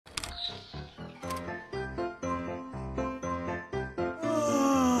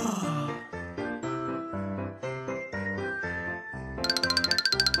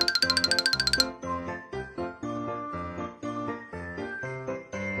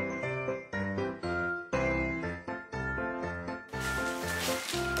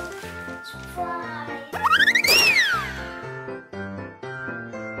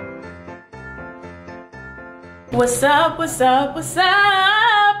What's up, what's up, what's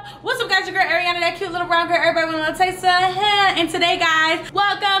up? What's up, guys? Your girl Ariana, that cute little brown girl everybody wanna taste of. And today, guys,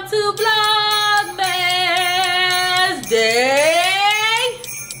 welcome to Vlogmas Day.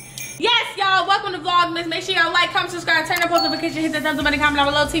 Yes, y'all, welcome to Vlogmas. Make sure y'all like, comment, subscribe, turn on post notifications, hit the thumbs up button, comment down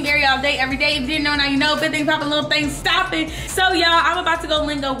below. Team Airi all day, every day. If you didn't know, now you know. Big things popping, little things stopping. So, y'all, I'm about to go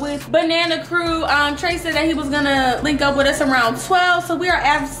link up with Banana Crew. Trey said that he was gonna link up with us around 12, so we are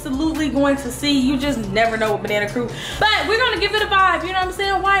absolutely going to see. You just never know with Banana Crew. But we're gonna give it a vibe, you know what I'm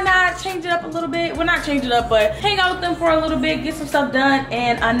saying? Why not change it up a little bit? Well, not change it up, but hang out with them for a little bit, get some stuff done.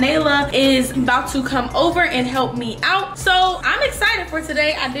 And Anela is about to come over and help me out. So, I'm excited for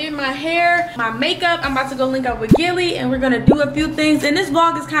today. I did my hair, my makeup. I'm about to go link up with Gilly and we're gonna do a few things. And this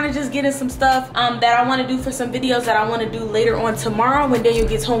vlog is kind of just getting some stuff that I want to do for some videos that I want to do later on tomorrow when Daniel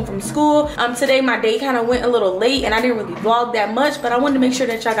gets home from school. Today my day kind of went a little late and I didn't really vlog that much, but I wanted to make sure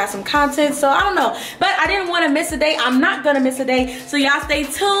that y'all got some content. So I don't know, but I didn't want to miss a day. I'm not gonna miss a day, so y'all stay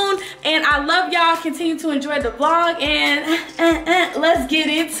tuned and I love y'all. Continue to enjoy the vlog and let's get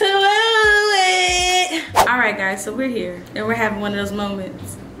into it. All right, guys, so we're here and we're having one of those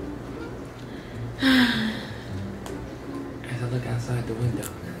moments. As I look outside the window.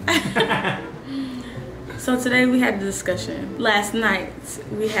 So today we had a discussion. Last night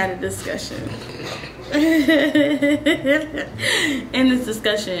we had a discussion. In this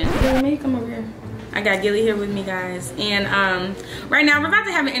discussion, Gilly, come over here. I got Gilly here with me, guys, and right now we're about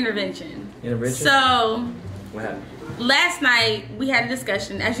to have an intervention. Intervention? So What happened? last night we had a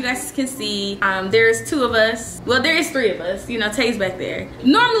discussion. As you guys can see, there's two of us. Well, there is three of us. You know, Tay's back there.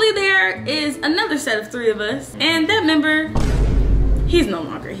 Normally there is another set of three of us, and that member, he's no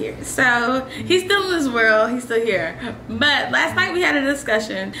longer here. So he's still in this world, he's still here. But last night we had a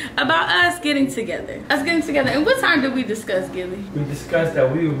discussion about us getting together. And what time did we discuss, Gilly? We discussed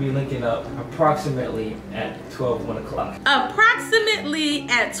that we would be linking up approximately at 1 o'clock. Approximately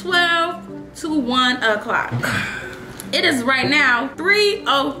at 12 to 1 o'clock. It is right now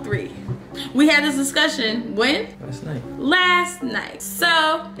 3:03. We had this discussion when? Last night. So,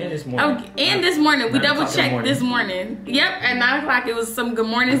 and this morning. And this morning. We double checked this morning. Yep, at 9 o'clock it was some good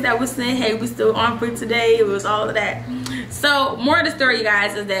mornings that was saying, hey, we still on for today. It was all of that. So, more of the story, you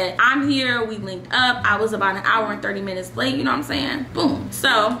guys, is that I'm here. We linked up. I was about an hour and 30 minutes late. You know what I'm saying? Boom.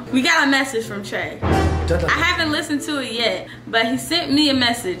 So, we got a message from Trey. I haven't listened to it yet, but he sent me a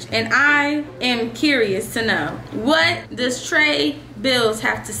message, and I am curious to know, what does Trey Bills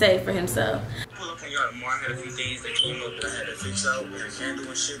have to say for himself? Pull up on y'all tomorrow. I had a few things that came up that I had to fix out and I can't do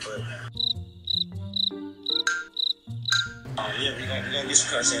and shit, but yeah, we gonna get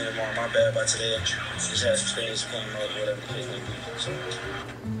some content tomorrow. My bad about today. Just had some things came up, whatever the case may be. So.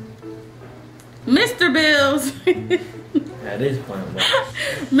 Mr. Bills. At this point,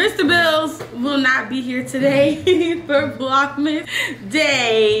 Mr. Bills will not be here today for Vlogmas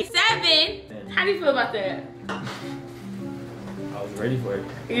Day 7. How do you feel about that? I was ready for it.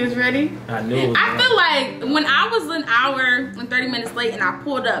 You was ready? I knew it was I feel like when I was an hour and 30 minutes late and I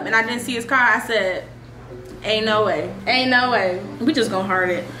pulled up and I didn't see his car, I said, ain't no way. Ain't no way. We just gonna heart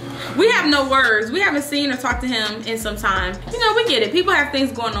it. We have no words. We haven't seen or talked to him in some time. You know, we get it. People have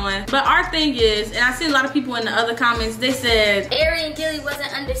things going on. But our thing is, and I see a lot of people in the other comments, they said Airi and Gilly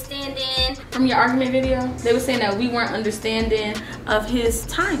wasn't understanding. From your argument video, they were saying that we weren't understanding of his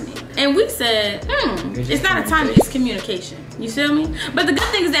timing. And we said, it's not a timing, it's communication. You feel me? But the good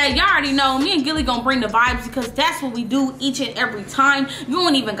thing is that y'all already know me and Gilly gonna bring the vibes because that's what we do each and every time. You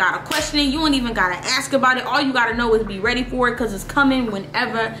don't even gotta question it. You don't even gotta ask about it. All you gotta know is be ready for it because it's coming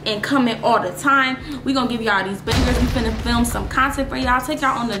whenever and coming all the time. We gonna give y'all these bangers. We finna film some content for y'all. Take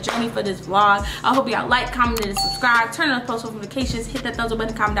y'all on the journey for this vlog. I hope y'all like, comment, and subscribe. Turn on post notifications. Hit that thumbs up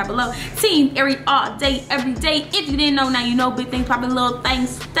button, comment down below. Team Airi all day, every day. If you didn't know, now you know. Big things popping, little things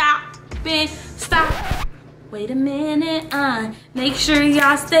stopping. Stop. Wait a minute, make sure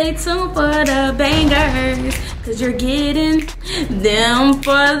y'all stay tuned for the bangers, cause you're getting them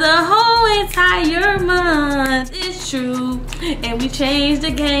for the whole entire month. It's true, and we changed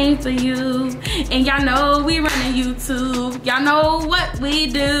the game for you. And y'all know we running YouTube. Y'all know what we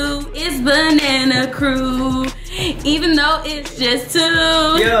do. It's Banana Crew. Even though it's just two,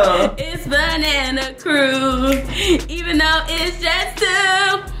 yeah. It's Banana Crew. Even though it's just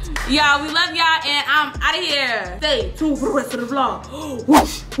two. Y'all, we love y'all, and I'm out of here. Stay tuned for the rest of the vlog.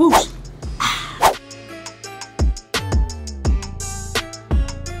 Whoosh, whoosh.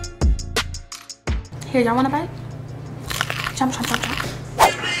 Here, y'all want a bite? Chomp, chomp, chomp,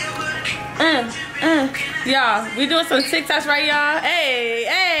 chomp. Y'all, we doing some TikToks, right, y'all? Hey,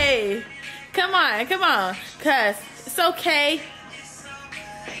 hey. Come on, come on. Cause it's okay.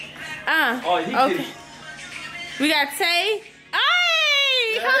 Oh, okay. We got Tay.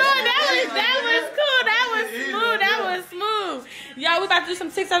 Hey! Hold on, that was cool. That was smooth. Y'all, we about to do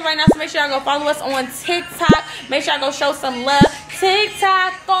some TikToks right now, so make sure y'all go follow us on TikTok. Make sure y'all go show some love.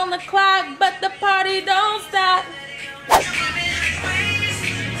 TikTok on the clock, but the party don't stop.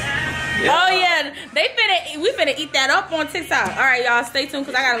 Oh yeah, we finna eat that up on TikTok. All right, y'all, stay tuned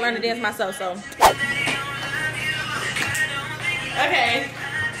because I gotta learn to dance myself. So, okay.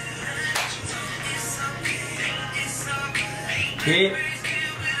 Hit.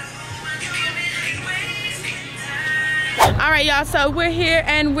 All right, y'all, so we're here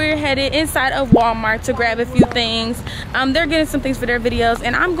and we're headed inside of Walmart to grab a few things. They're getting some things for their videos,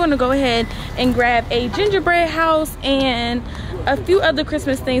 and I'm going to go ahead and grab a gingerbread house and a few other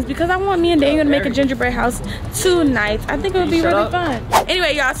Christmas things because I want me and Daniel to make a gingerbread house tonight. I think it would be really fun.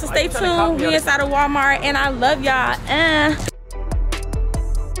 Anyway, y'all, so stay tuned. We inside of Walmart, and I love y'all.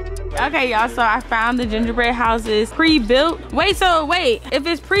 Okay, y'all, so I found the gingerbread houses pre-built. Wait, if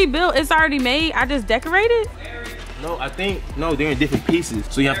it's pre-built, it's already made. I just decorated? No, no, they're in different pieces,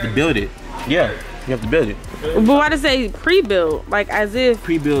 so you have to build it. Yeah, you have to build it. But why does it say pre-built? Like as if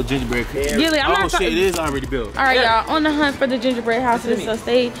pre-built gingerbread. Really, oh shit, it is already built. All right, y'all, on the hunt for the gingerbread houses, so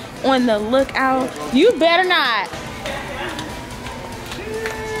stay on the lookout. You better not.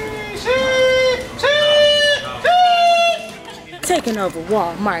 Taking over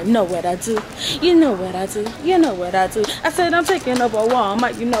Walmart, know what I do. You know what I do. You know what I do. I said I'm taking over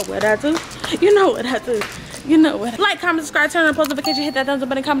Walmart. You know what I do. You know what I do. You know what? Like, comment, subscribe, turn on post notification, hit that thumbs up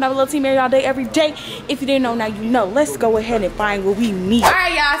button, comment down below. Team Airi all day, every day. If you didn't know, now you know. Let's go ahead and find where we meet. All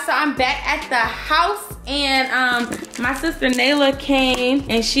right, y'all. So I'm back at the house, and my sister Nayla came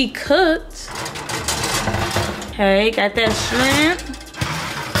and she cooked. Hey, got that shrimp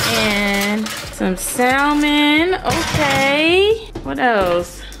and some salmon. Okay. What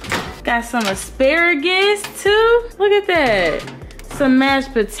else? Got some asparagus too. Look at that. Some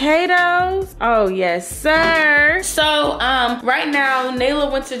mashed potatoes. Oh yes, sir. So right now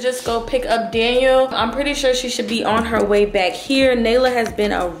Nayla went to just go pick up Daniel. I'm pretty sure she should be on her way back here. Nayla has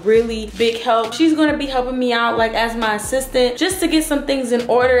been a really big help. She's gonna be helping me out like as my assistant just to get some things in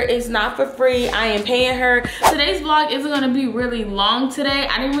order. It's not for free. I am paying her. Today's vlog isn't gonna be really long today.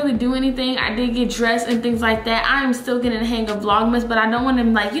 I didn't really do anything. I did get dressed and things like that. I am still getting the hang of Vlogmas, but I don't want to,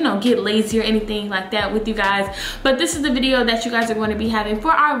 like, you know, get lazy or anything like that with you guys. But this is the video that you guys are going to be having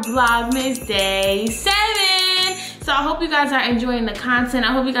for our Vlogmas Day 7. So I hope you guys are enjoying the content.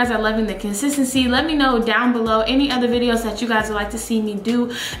 I hope you guys are loving the consistency. Let me know down below any other videos that you guys would like to see me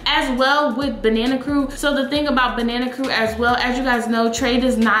do as well with Banana Crew. So the thing about Banana Crew as well, as you guys know, Trey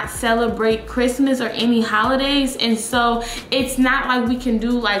does not celebrate Christmas or any holidays, and so it's not like we can do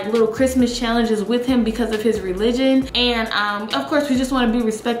like little Christmas challenges with him because of his religion. And of course we just want to be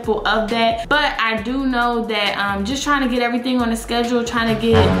respectful of that, but I do know that just trying to get everything on the schedule, trying to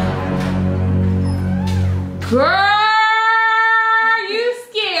get... Girl, you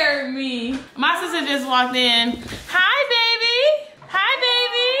scared me. My sister just walked in. Hi, baby. Hi,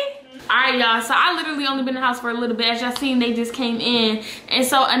 baby. All right, y'all. So I literally only been in the house for a little bit. As y'all seen, they just came in. And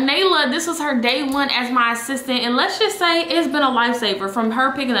so Anayla, this was her day 1 as my assistant. And let's just say it's been a lifesaver. From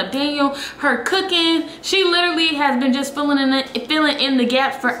her picking up Daniel, her cooking. She literally has been just filling in the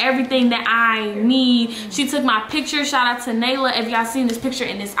gaps for everything that I need. She took my picture. Shout out to Nayla if y'all seen this picture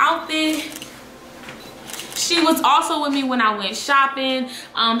in this outfit. She was also with me when I went shopping,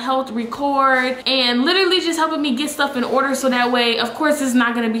 helped record, and literally just helping me get stuff in order so that way, of course, this is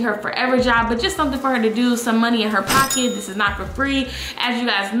not going to be her forever job, but just something for her to do, some money in her pocket. This is not for free. As you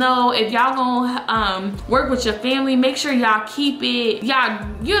guys know, if y'all gonna work with your family, make sure y'all keep it, y'all,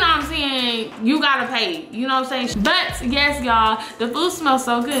 you know what I'm saying, you gotta pay, you know what I'm saying? But yes, y'all, the food smells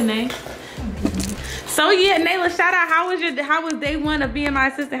so good, Nay. So yeah, Nayla, shout out. How was day 1 of being my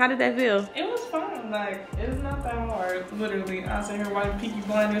assistant? How did that feel? It was fun. Like, it's not that hard. Literally, I sit here while Peaky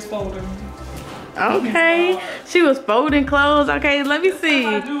Blinders folding. Okay, she was folding clothes. Okay, let me see.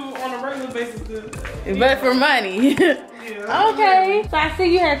 I do on a regular basis. But for money. Yeah. Okay. So I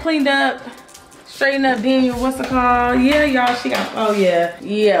see you had cleaned up, straightened up Daniel. What's it called? Yeah, y'all. She got. Oh yeah.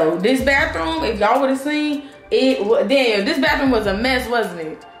 Yo, this bathroom. If y'all would have seen it, Daniel, this bathroom was a mess, wasn't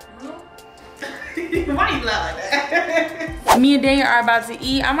it? Why you laugh like that? Me and Daniel are about to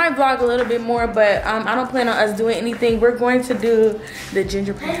eat. I might vlog a little bit more, but I don't plan on us doing anything. We're going to do the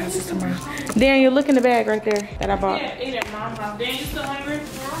gingerbread houses tomorrow. Daniel, look in the bag right there that I bought. Yeah, ate at mom's house. Dan, you still hungry?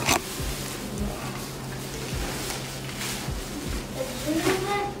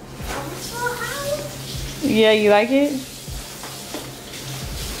 Yeah, you like it?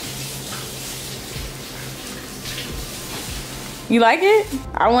 You like it?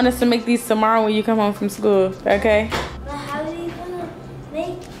 I want us to make these tomorrow when you come home from school, okay? But how are you gonna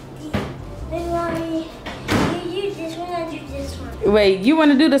make these? Maybe mommy, you do this one, I do this one. Wait, you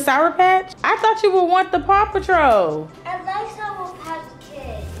want to do the Sour Patch? I thought you would want the Paw Patrol. I like Sour Patch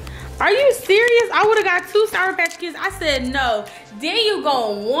Kids. Are you serious? I would have got 2 Sour Patch Kids. I said no. Then you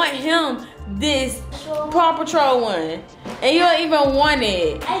gonna want him this Paw Patrol one. And you don't even want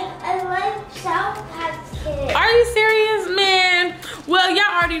it. I like Sour Patch Kids. Are you serious, man? Well,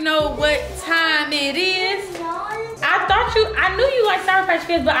 y'all already know what time it is. I knew you like Sour Patch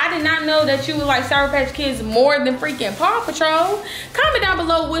Kids, but I did not know that you would like Sour Patch Kids more than freaking Paw Patrol. Comment down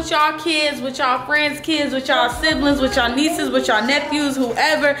below with y'all kids, with y'all friends' kids, with y'all siblings, with y'all nieces, with y'all nephews,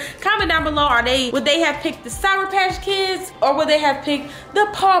 whoever. Comment down below, would they have picked the Sour Patch Kids or would they have picked the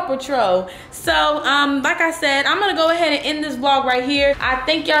Paw Patrol? So, like I said, I'm gonna go ahead and end this vlog right here. I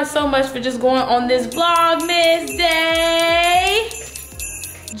thank y'all so much for just going on this Vlogmas Day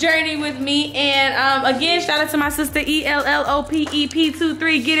journey with me. And again, shout out to my sister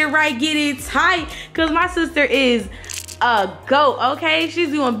ELLOPEP23. Get it right, get it tight, because my sister is a goat, okay? She's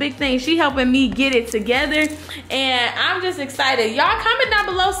doing big things. She helping me get it together, and I'm just excited. Y'all comment down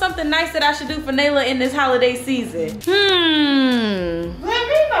below something nice that I should do for Nayla in this holiday season. Let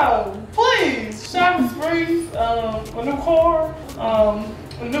me know, please. Shopping sprees, a new car, a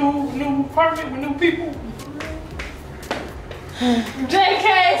new apartment with new people. JK,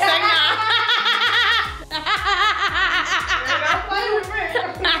 say nah.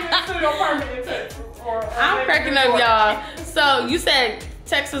 I'm cracking up, y'all. So you said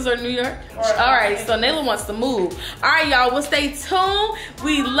Texas or New York? All right, so Nayla wants to move. All right, y'all, well, stay tuned.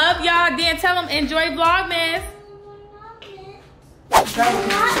 We love y'all. Dan, tell them enjoy Vlogmas. Dance,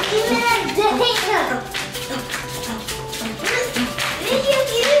 dance with me.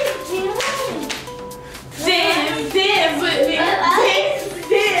 Dance, dance with me. Dance,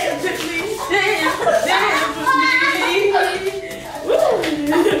 dance with me.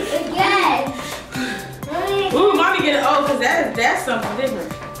 Again. Ooh, mommy get it. Oh, cause that's something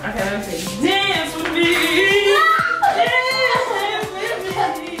different. Okay, let me see. Dance with me. Dance with me.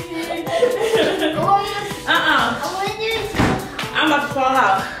 I'm about to fall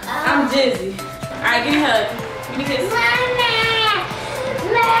out. I'm dizzy. All right, give me a hug. Give me a kiss. Mama.